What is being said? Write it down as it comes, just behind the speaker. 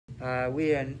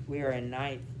We are in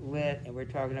ninth lit, and we're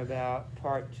talking about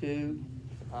part two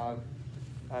of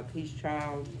Peace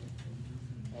Child.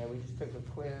 And we just took a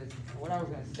quiz. What I was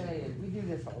going to say is we do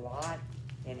this a lot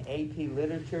in AP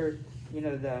literature. You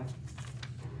know,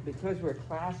 because we're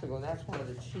classical, that's one of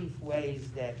the chief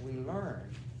ways that we learn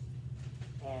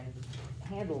and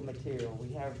handle material.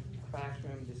 We have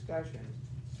classroom discussions.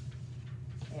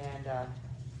 And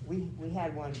we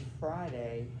had one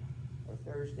Friday or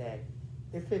Thursday.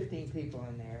 There are 15 people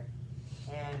in there,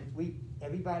 and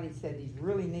everybody said these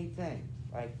really neat things.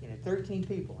 Like, 13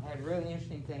 people had really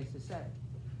interesting things to say,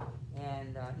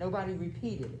 and nobody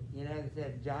repeated it.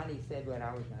 Said Johnny said what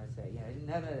I was going to say.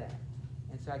 None of that.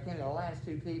 And so I came to the last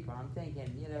two people. I'm thinking,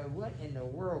 what in the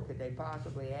world could they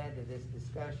possibly add to this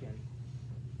discussion?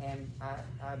 And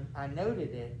I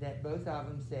noted it that both of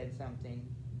them said something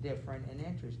different and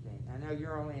interesting. I know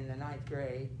you're only in the ninth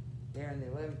grade. They're in the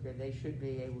 11th grade. They should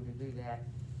be able to do that.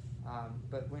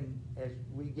 But as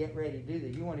we get ready to do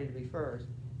this, you wanted to be first,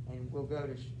 and we'll go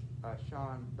to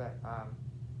Sean. But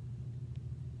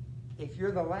if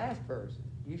you're the last person,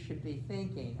 you should be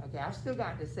thinking, okay, I've still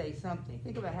got to say something.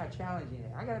 Think about how challenging it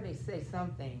is. I got to say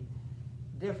something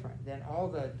different than all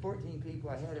the 14 people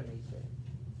ahead of me said.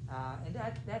 And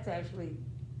that's actually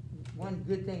one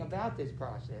good thing about this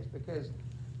process, because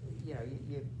you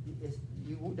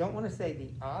don't want to say the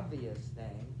obvious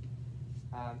thing.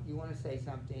 You want to say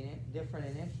something different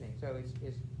and interesting. So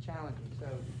it's challenging. So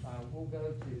we'll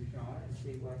go to Sean and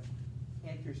see what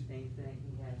interesting thing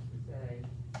he has to say.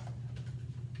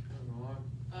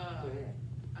 Go ahead.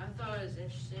 I thought it was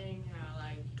interesting how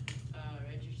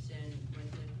Richardson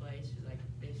went to the place with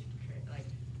this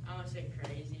I don't want to say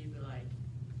crazy, but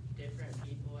different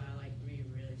people how be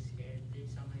really scared to do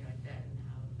something like that, and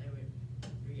how they would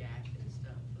react and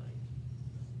stuff.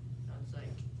 Sounds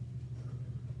like.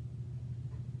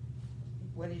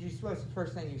 What what's the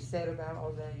first thing you said about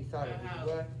all that? You thought it was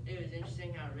what? It was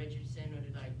interesting how Richardson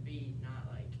would be not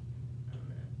I don't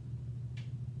know,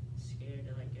 scared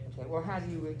to go. Okay, well, how do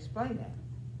you explain that?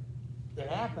 It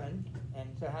happened, and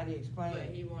so how do you explain but it?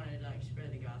 But he wanted to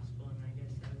spread the gospel, and I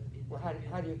guess that would be. Well, how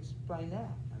do you explain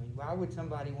that? I mean, why would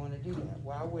somebody want to do that?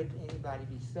 Why would anybody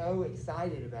be so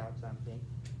excited about something?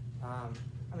 I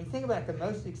mean, think about the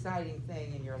most exciting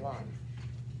thing in your life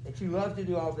that you love to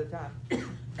do all the time.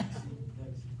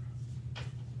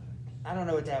 I don't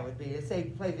know what that would be. Let's say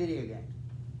play video games.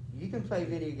 You can play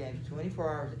video games 24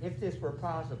 hours if this were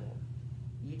possible.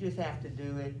 You just have to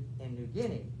do it in New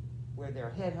Guinea, where there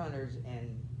are headhunters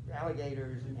and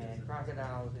alligators and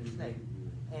crocodiles and snakes.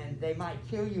 And they might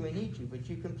kill you and eat you, but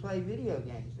you can play video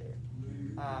games there.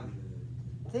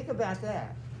 Think about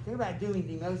that. Think about doing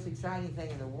the most exciting thing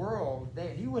in the world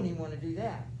there. You wouldn't even want to do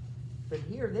that. But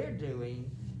here they're doing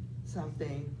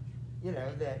something,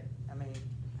 that, I mean,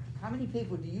 how many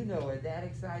people do you know are that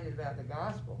excited about the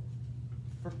gospel?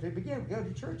 To begin, go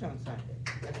to church on Sunday.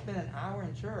 Let's spend an hour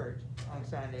in church on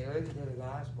Sunday, listen to the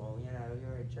gospel,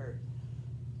 you're at church.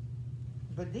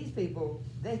 But these people,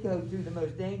 they go to the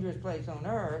most dangerous place on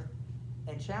earth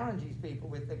and challenge these people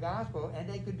with the gospel, and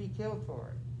they could be killed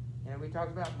for it. We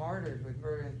talked about martyrs with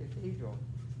Murder in the Cathedral.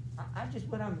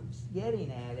 What I'm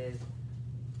getting at is,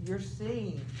 you're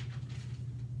seeing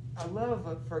a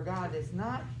love for God that's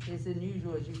not as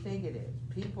unusual as you think it is.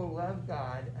 People love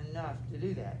God enough to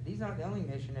do that. These aren't the only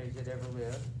missionaries that ever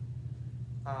lived.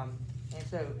 And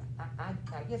so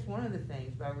I guess one of the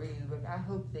things by reading the book, I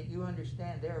hope that you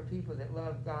understand there are people that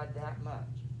love God that much.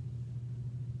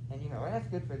 And well, that's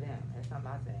good for them. That's not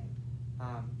my thing.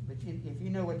 But if you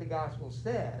know what the gospel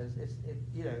says, if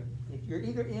you're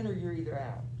either in or you're either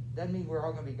out. Doesn't mean we're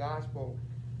all going to be gospel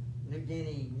New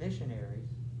Guinea missionaries.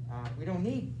 We don't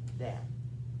need that.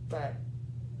 But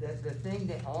the thing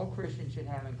that all Christians should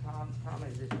have in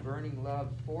common is this burning love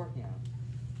for him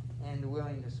and the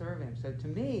willing to serve him. So to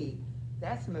me,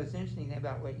 that's the most interesting thing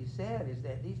about what you said, is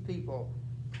that these people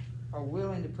are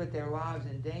willing to put their lives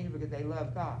in danger because they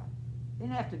love God. They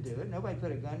didn't have to do it. Nobody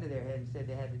put a gun to their head and said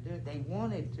they had to do it. They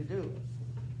wanted to do it.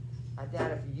 I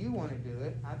doubt if you want to do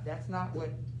it. That's not what,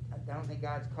 I don't think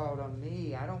God's called on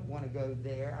me. I don't want to go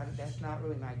there. That's not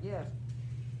really my gift.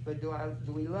 But do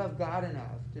we love God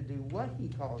enough to do what he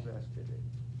calls us to do,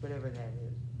 whatever that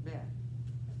is? Ben.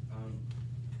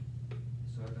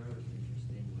 So I thought it was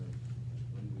interesting,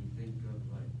 when we think of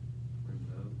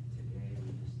remote today,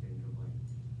 we just think of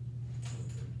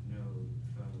no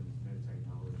phones, no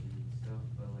technology stuff.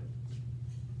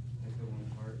 But the one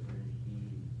part where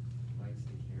he lights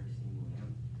the kerosene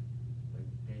lamp,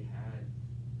 they had,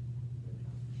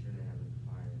 I'm sure they had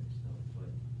fire and stuff,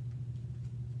 but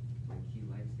he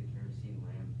lights the kerosene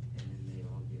lamp and then they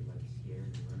all get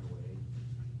scared and run away.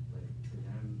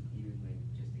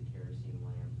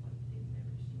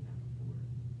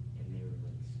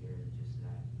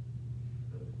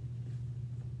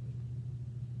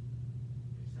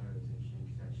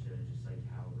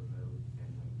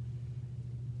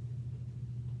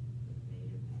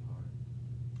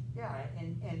 Yeah,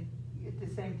 and at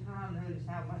the same time, notice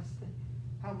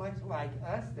how much like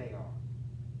us they are.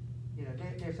 You know,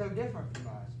 they're so different from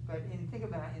us, but think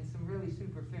about it in some really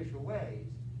superficial ways.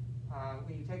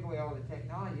 When you take away all the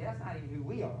technology, that's not even who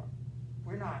we are.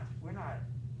 We're not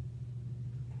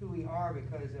who we are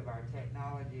because of our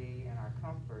technology and our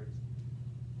comforts.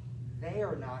 They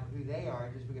are not who they are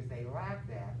just because they lack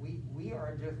that. We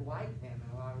are just like them in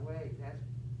a lot of ways.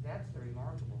 That's the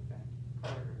remarkable thing.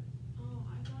 Carter. Oh,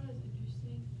 I thought it was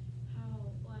interesting how,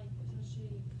 like, such a,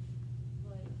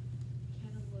 like,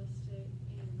 cannibalistic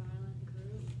and violent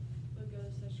group would go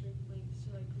to such great lengths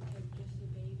to, like, protect just the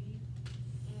baby,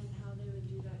 and how they would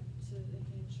do that so that they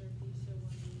can ensure peace so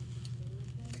one day they can stay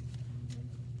with them.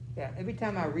 Yeah, every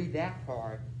time I read that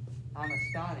part, I'm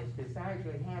astonished because I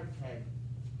actually have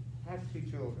 2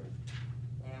 children,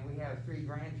 and we have 3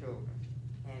 grandchildren.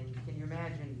 And can you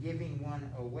imagine giving one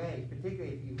away,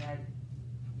 particularly if you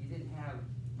didn't have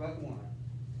but one?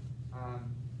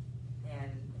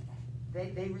 And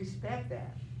they respect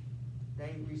that.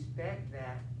 They respect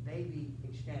that baby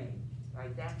exchange.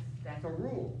 Like that's a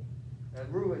rule. The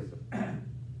rule is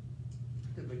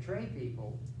to betray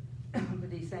people, but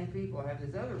these same people have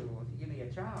this other rule. If you give me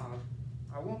a child,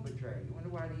 I won't betray you. Wonder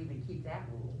why they even keep that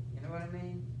rule. You know what I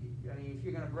mean? I mean, if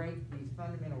you're going to break these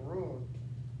fundamental rules,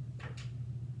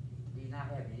 do you not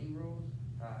have any rules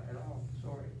at all?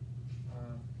 Sorry.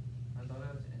 I thought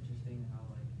it was interesting how,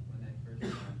 like, when they first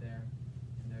got there,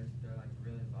 and they're like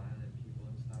really violent people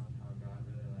and stuff, how God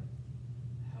really like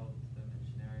helped the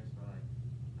missionaries by like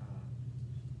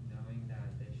knowing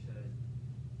that they should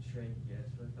trade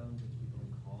gifts with them to keep them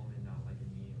calm and not like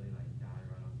immediately like die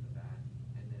right off the bat,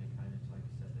 and then it kind of like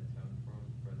set the tone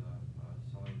for them for the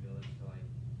Saudi village to like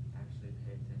actually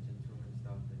pay attention to them and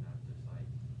stuff, and not just like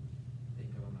think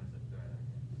of them as a threat, I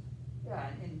guess.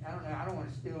 Yeah, and I don't know, I don't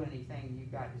want to steal anything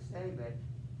you've got to say, but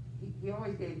he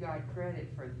always gave God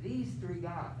credit for these 3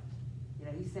 guys. You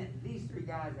know, he sent these 3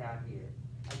 guys out here.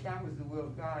 Like that was the will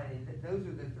of God, and those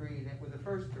are the 3 that were the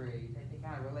first 3 that they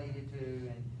kind of related to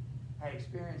and had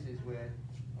experiences with.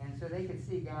 And so they could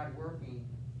see God working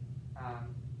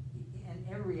in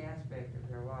every aspect of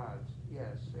their lives.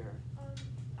 Yes, Sarah.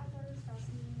 I thought it was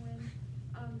fascinating when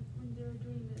they were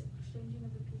doing the exchanging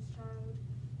of the peace child.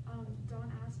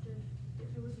 Don asked if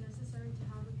it was necessary to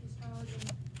have a peace child, and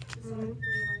the Saudi people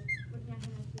were like looking at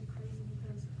him like you're crazy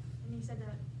because, and he said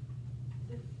that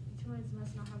the humans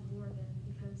must not have war then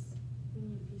because we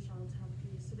need a peace child to have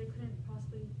peace. So they couldn't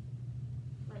possibly,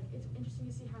 like, it's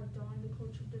interesting to see how Don, the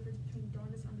cultural difference between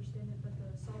Don doesn't understand it, but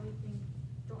the Saudi thing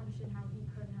don't understand how he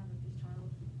couldn't have a peace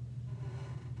child.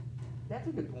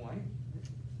 That's a good point.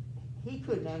 He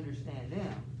couldn't understand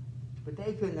them, but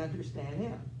they couldn't understand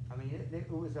him. I mean,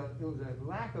 it was a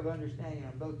lack of understanding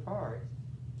on both parts.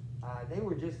 They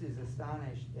were just as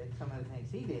astonished at some of the things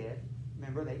he did.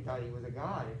 Remember, they thought he was a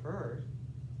god at first,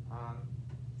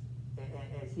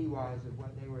 as he was of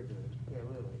what they were doing. Yeah,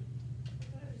 Lily. I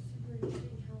thought it was super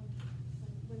interesting how,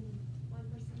 like, when one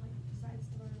person, like, decides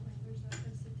to learn a language, they're not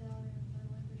gonna sit down and learn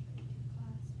a language for each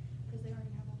class, because they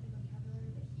already have all the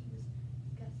vocabulary, but he's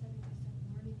got 70%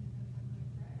 learning the vocabulary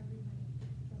for everybody,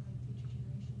 for, like, future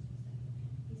generations and stuff.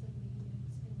 He's, like, making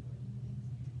notes and learning things.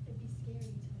 It'd be scary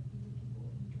to, like, be with people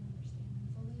and you don't understand them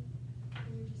fully,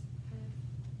 and you're just kind of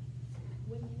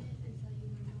winging it until you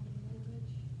learn all the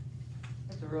language.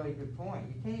 That's a really good point.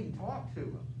 You can't even talk to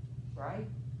them, right?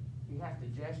 You have to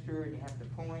gesture and you have to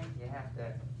point. You have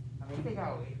to. I mean, think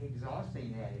how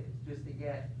exhausting that is just to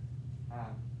get.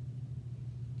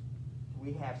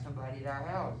 We have somebody at our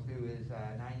house who is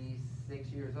 96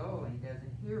 years old and he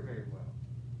doesn't hear very well,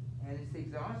 and it's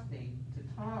exhausting to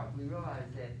talk. We realize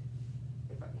that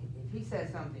if he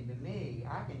says something to me,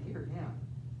 I can hear him,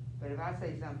 but if I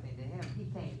say something to him, he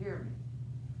can't hear me.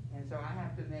 And so I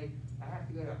have to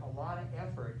go to a lot of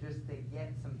effort just to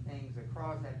get some things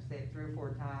across. I have to say it 3 or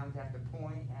 4 times, have to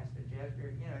point, have to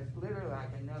gesture. You know, it's literally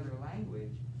like another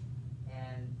language,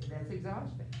 and that's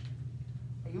exhausting.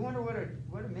 And you wonder what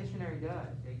a missionary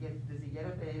does. Does he get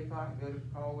up at 8 o'clock and go to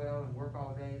Caldwell and work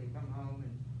all day, then come home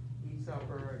and eat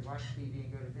supper and watch TV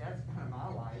and go to bed? That's kind of my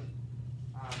life.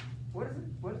 What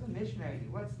does a missionary do?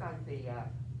 What's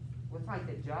like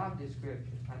the job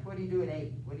description? Like, what do you do at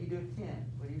 8? What do you do at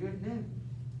 10? What do you do at noon?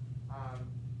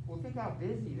 Well, think how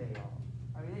busy they are.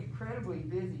 I mean, incredibly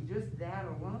busy. Just that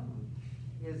alone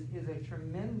is a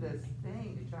tremendous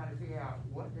thing to try to figure out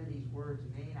what do these words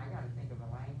mean. I got to think of a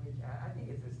language. I think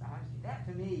it's astonishing. That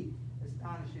to me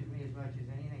astonishes me as much as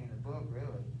anything in the book.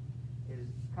 Really, is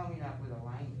coming up with a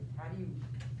language. How do you?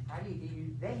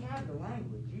 They have the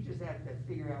language. You just have to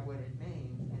figure out what it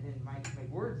means and then make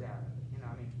words out of it. You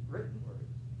know, I mean, written words.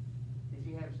 Did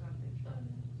you have some?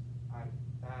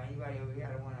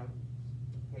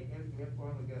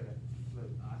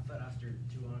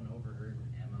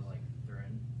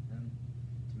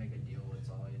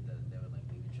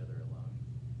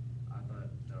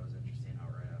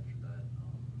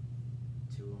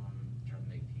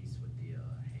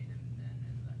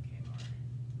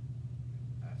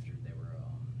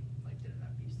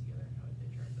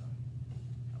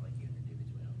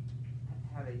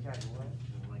 How they try to what?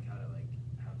 like how to like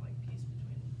have like peace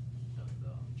between the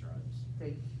tribes.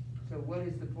 So what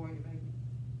is the point of making?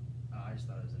 I just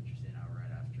thought it was interesting how right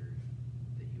after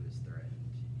that he was threatened,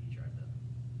 he tried to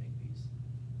make peace.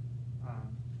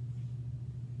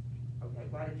 Okay,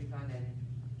 why did you find that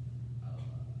interesting? Yeah.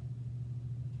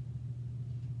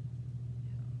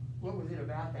 What was it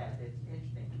about that that's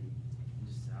interesting to you?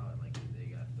 Just how it, like they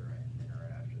got threatened, and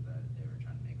right after that they were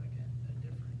trying to make like a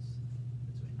difference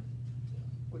between the two.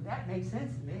 Well, that makes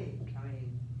sense to me. I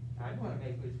mean, I'd wanna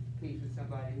make peace with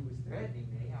somebody who was threatening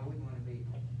me. I wouldn't wanna be,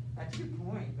 that's a good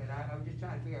point, but I'm just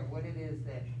trying to figure out what it is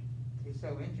that is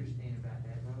so interesting about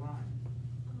that line.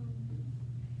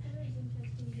 It was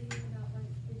interesting reading about like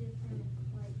the different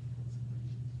like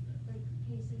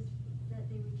cases that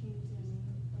they would change their name,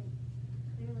 like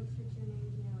they would like switch their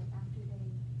names, you know, like after they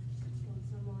killed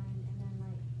someone, and then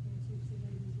like they would switch the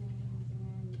baby's names, and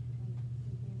then like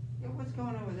they give. Yeah, what's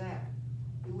going on with that?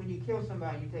 When you kill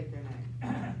somebody, you take their name.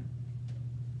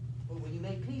 But when you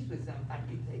make peace with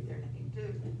somebody, you take their name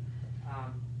too.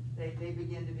 They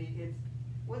begin to be, it's,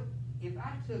 what, if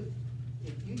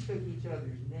you took each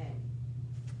other's name,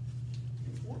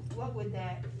 what would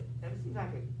that seems like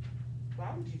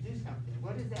why would you do something?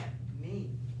 What does that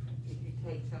mean if you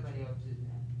take somebody else's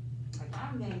name? Like,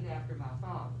 I'm named after my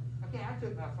father. Okay, I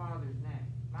took my father's name.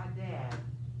 My dad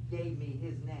gave me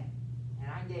his name,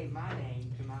 and I gave my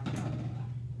name to my son.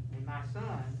 And my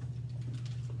son,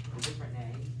 a different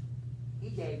name, he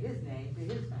gave his name to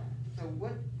his son. So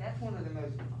that's one of the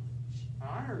most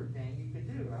honored thing you could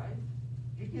do, right?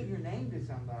 You give your name to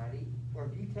somebody, or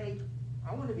if you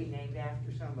I want to be named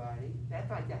after somebody, that's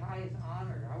like the highest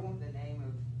honor. I want the name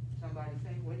of somebody.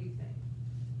 What do you think?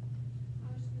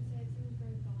 I was just gonna say, it seems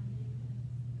very bonding,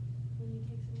 when you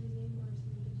take somebody's name or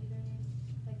somebody gives you their name,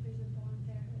 like there's a bond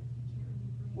there that you can't really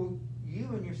break. Well, you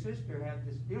and your sister have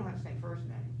this, you don't have the same first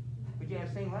name, but you have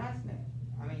the same last name.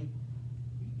 I mean,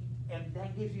 and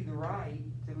that gives you the right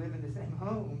to live in the same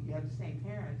home, you have the same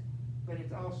parents, but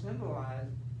it's all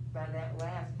symbolized by that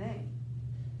last name.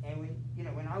 And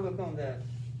when I look on the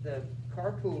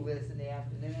carpool list in the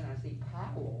afternoon, I see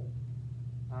Powell.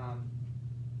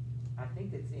 I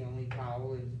think that's the only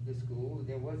Powell in the school.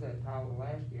 There was a Powell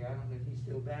last year. I don't know if he's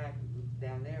still back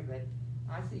down there, but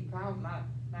I see Powell. My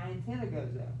antenna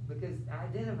goes up because I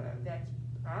identify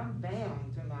I'm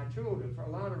bound to my children for a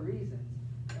lot of reasons,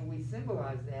 and we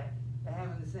symbolize that by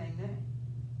having the same name.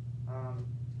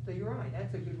 So you're right.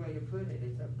 That's a good way to put it.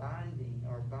 It's a bonding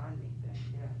thing.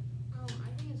 Yeah.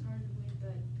 I think it's hard to believe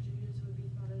that Judas would be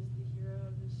thought as the hero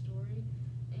of the story,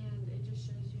 and it just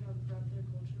shows you how corrupt their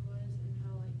culture was and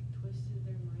how like twisted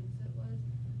their mindset was.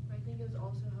 But I think it was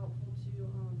also helpful to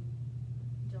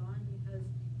John because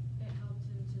it helped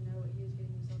him to know what he was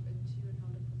getting himself into and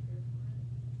how to prepare for it.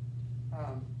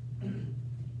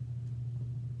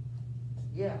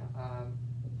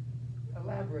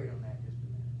 Elaborate on that just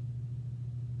a minute.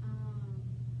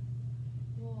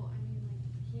 Well, I mean, like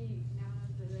he now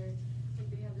knows that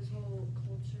they have this whole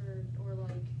culture or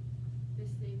like this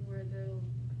thing where they'll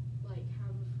like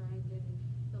have a friend and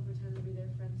they'll pretend to be their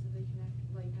friend so they can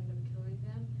like end up killing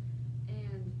them,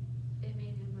 and it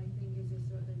made him like think, is this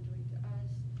what they're doing to us?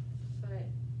 But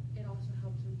it also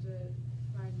helped him to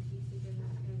find peace again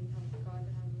and help God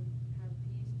to have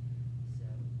peace. So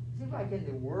Seems like in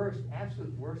the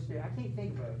absolute worst, I can't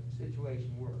think of a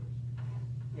situation worse.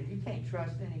 If you can't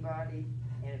trust anybody,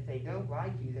 and if they don't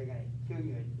like you, they're gonna kill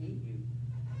you and eat you.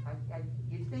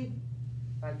 You think,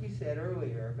 like you said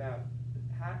earlier, about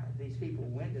how these people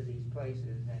went to these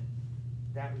places, and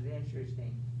that was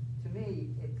interesting. To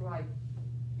me, it's like,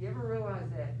 you ever realize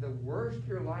that the worse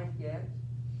your life gets,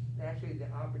 actually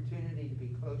the opportunity to be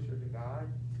closer to God?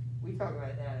 We talk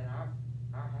about that in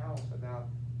our house, about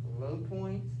low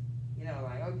points.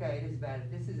 Like, okay,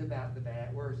 this is about the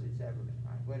worst it's ever been,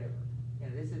 right? Whatever.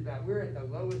 This is about, we're at the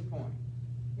lowest point.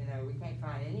 We can't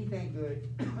find anything good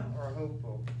or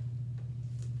hopeful.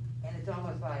 And it's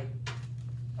almost like,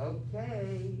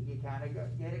 okay, you kind of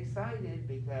get excited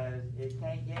because it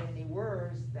can't get any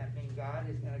worse. That means God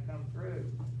is going to come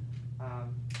through.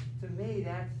 To me,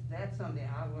 that's something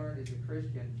I've learned as a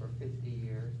Christian for 50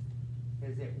 years,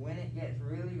 is that when it gets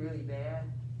really, really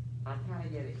bad, I kind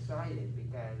of get excited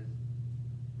because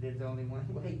there's only one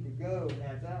way to go, and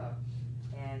that's up.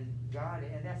 And God,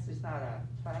 and that's just not a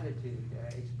platitude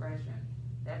expression.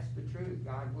 That's the truth.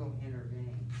 God will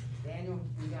intervene. Daniel,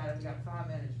 we got 5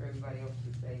 minutes for everybody else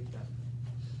to say something.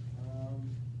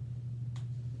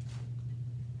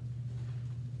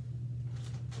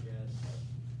 I guess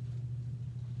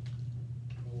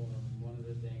one of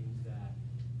the things that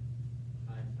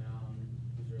I found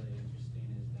was really interesting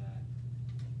is that,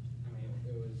 I mean,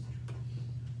 it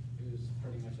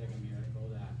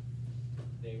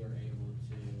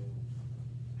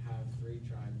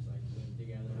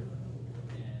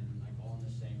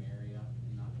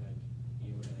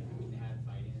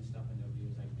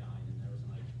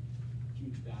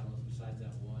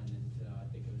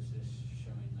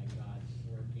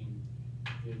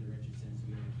did the Richardsons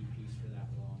be able to keep peace for that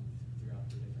long throughout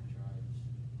the different tribes?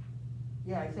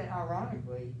 Yeah, I said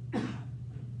ironically,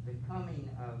 the coming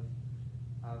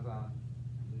of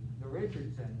the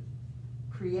Richardsons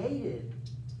created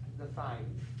the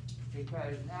fighting.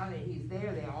 Because now that he's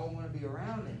there, they all want to be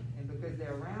around him. And because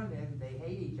they're around him, they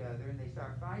hate each other and they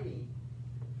start fighting.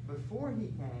 Before he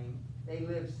came, they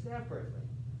lived separately.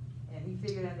 And he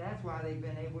figured out that's why they've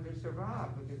been able to survive,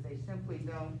 because they simply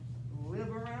don't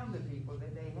live around the people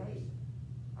that they hate.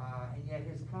 And yet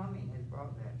his coming has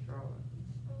brought that, Charlotte.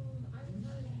 I just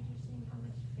thought it was interesting how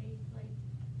much faith, like,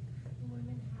 the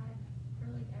women had,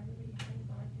 or like everybody had in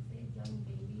God, because they had young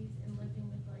babies and living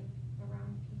with, like,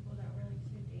 around people that were, like,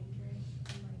 so dangerous,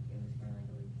 and, like, it was for, like,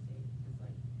 a really safe, because,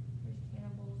 like, there's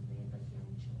cannibals, and they had, like,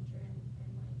 young children,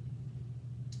 and, like,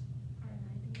 I don't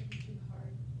know, I think it'd be too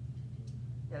hard to do.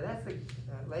 Yeah, that's the,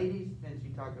 ladies, since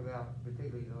you talk about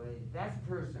particularly the ladies, that's the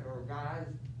person, or guys,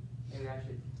 maybe I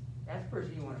should, that's the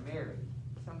person you want to marry.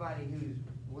 Somebody who's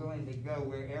willing to go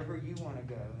wherever you want to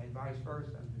go, and vice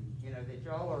versa. You know, that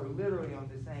y'all are literally on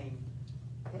the same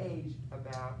page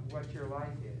about what your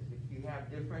life is. If you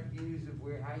have different views of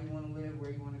how you want to live,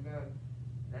 where you want to go,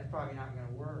 that's probably not going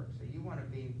to work. So you want to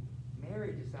be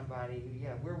married to somebody who,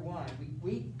 yeah, we're one.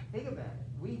 We think about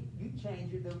it. You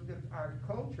change it. Our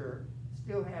culture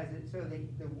still has it so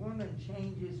that the woman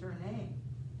changes her name,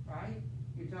 right?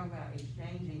 You're talking about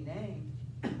exchanging names.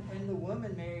 When the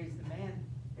woman marries the man,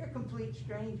 they're complete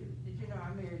strangers. Did you know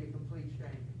I married a complete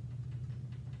stranger?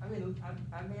 I mean,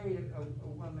 I married a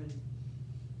woman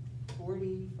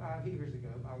 45 years ago,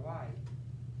 my wife.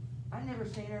 I never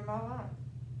seen her in my life.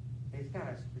 It's kind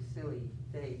of a silly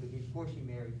thing, because of course you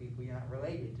marry people you're not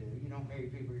related to. You don't marry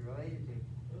people you're related to.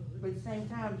 But at the same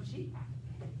time, she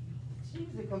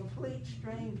was a complete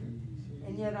stranger.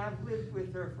 And yet I've lived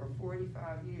with her for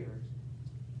 45 years.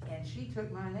 And she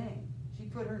took my name. She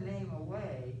put her name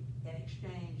away and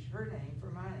exchanged her name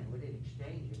for my name. We didn't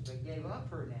exchange it, but gave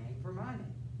up her name for my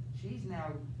name. She's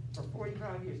now, for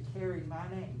 45 years, carried my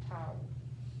name, Towel.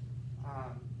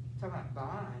 Talking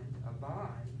about a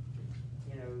bond,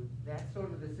 you know, that's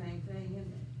sort of the same thing,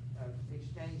 isn't it?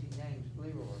 Exchanging names,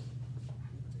 Leroy.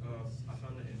 I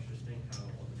found it interesting how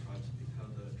the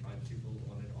tribes people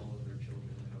wanted all of their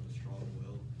children to have a strong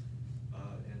will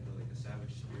and like a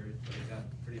savage spirit, but it got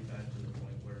pretty bad to the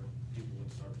point where people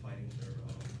would start fighting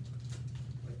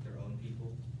their own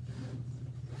people.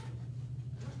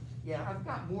 Yeah, I've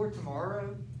got more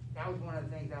tomorrow. That was one of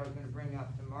the things I was going to bring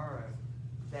up tomorrow.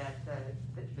 That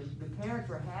the parents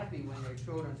were happy when their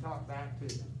children talked back to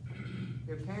them.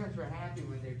 Their parents were happy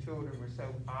when their children were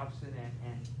so obstinate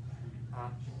and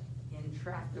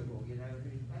intractable, you know,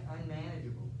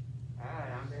 unmanageable.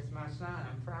 That's my son.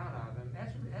 I'm proud of him.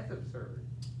 That's absurd.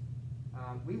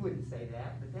 We wouldn't say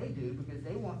that, but they do, because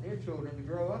they want their children to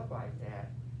grow up like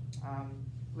that.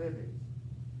 Libby.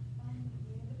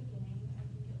 Near the beginning, I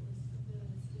think it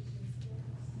was the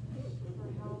statistics for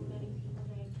how many people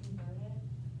they had converted.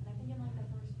 And I think in like the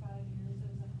first 5 years, it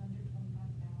was 125,000,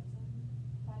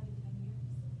 5 to 10 years.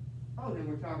 Oh, they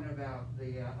were talking about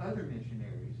the other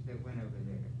missionaries that went over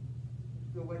there.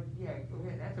 Go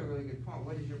ahead. That's a really good point.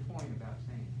 What is your point about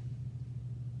saying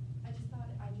that? I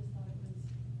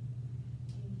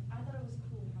thought it was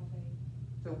cool how they.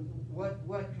 So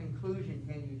what conclusion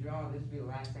can you draw? This will be the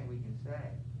last thing we can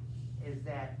say, is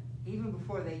that even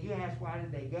before you ask why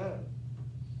did they go,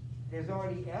 there's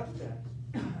already evidence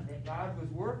that God was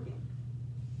working.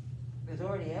 There's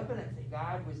already evidence that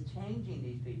God was changing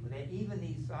these people, that even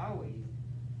these Sawis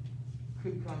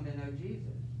could come to know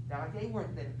Jesus. Now, they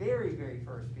weren't the very, very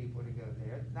first people to go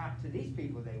there. Not to these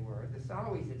people they were. The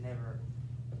Sawis had never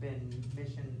been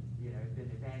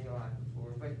been evangelized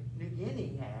before, but New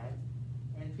Guinea had,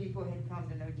 and people had come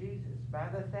to know Jesus by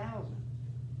the thousands.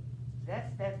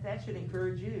 That should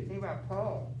encourage you. Think about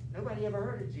Paul. Nobody ever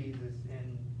heard of Jesus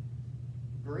in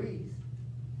Greece.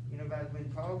 You know, about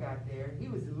when Paul got there, he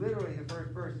was literally the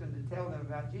first person to tell them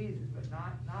about Jesus, but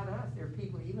not us. There are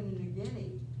people, even in New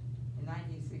Guinea, in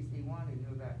 1961, who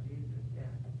knew about Jesus.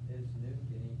 Yeah. Is New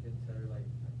Guinea considered like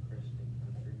a Christian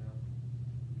country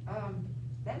now?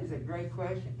 That is a great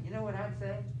question. You know what I'd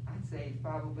say? I'd say it's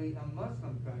probably a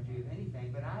Muslim country, if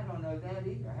anything, but I don't know that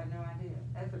either. I have no idea.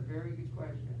 That's a very good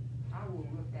question. I will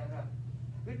look that up.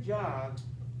 Good job.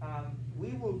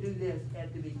 We will do this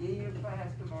at the beginning of class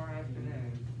tomorrow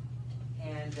afternoon,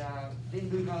 and then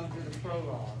move on to the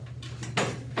prologue.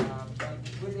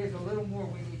 But there's a little more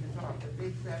we need to talk. The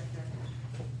big section.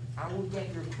 I will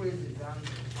get your quizzes.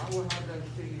 I will have those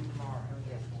to you tomorrow.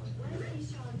 Yes, What is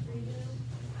Peace Child 3 do?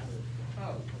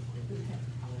 oh,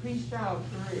 Peace Child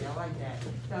 3. I like that.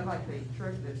 Sounds like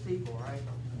the sequel, right?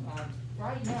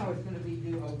 right now, it's gonna be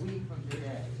due a week from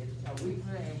today. It's a week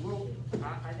from today, and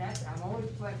I'm always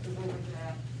flexible with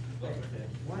that. But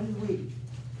 1 week,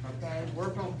 okay,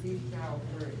 work on Peace Child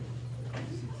 3.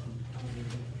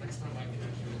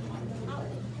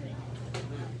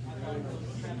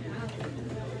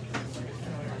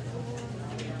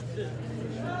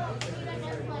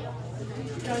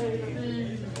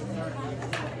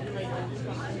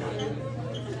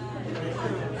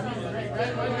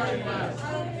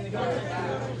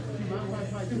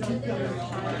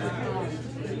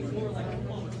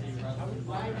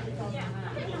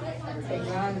 Hey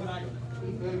guys,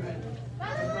 keep moving.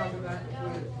 Let's talk about the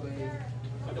quiz, please.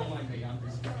 I don't mind me, I'm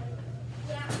just.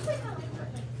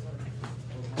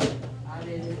 I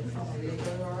did it. Did it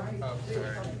go all right? Oh,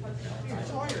 sorry. You're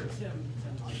Sawyer.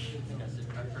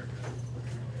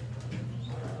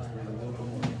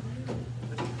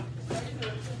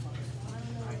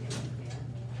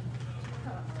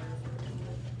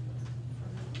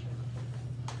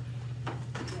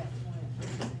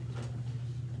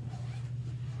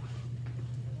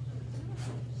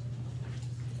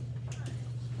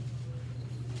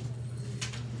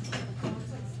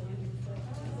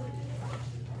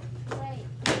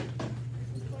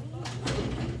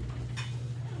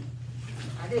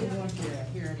 I didn't want you to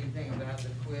hear anything about the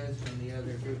quiz from the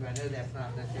other group. I know that's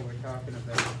not what they were talking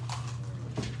about.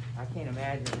 I can't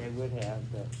imagine they would have,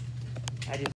 but I just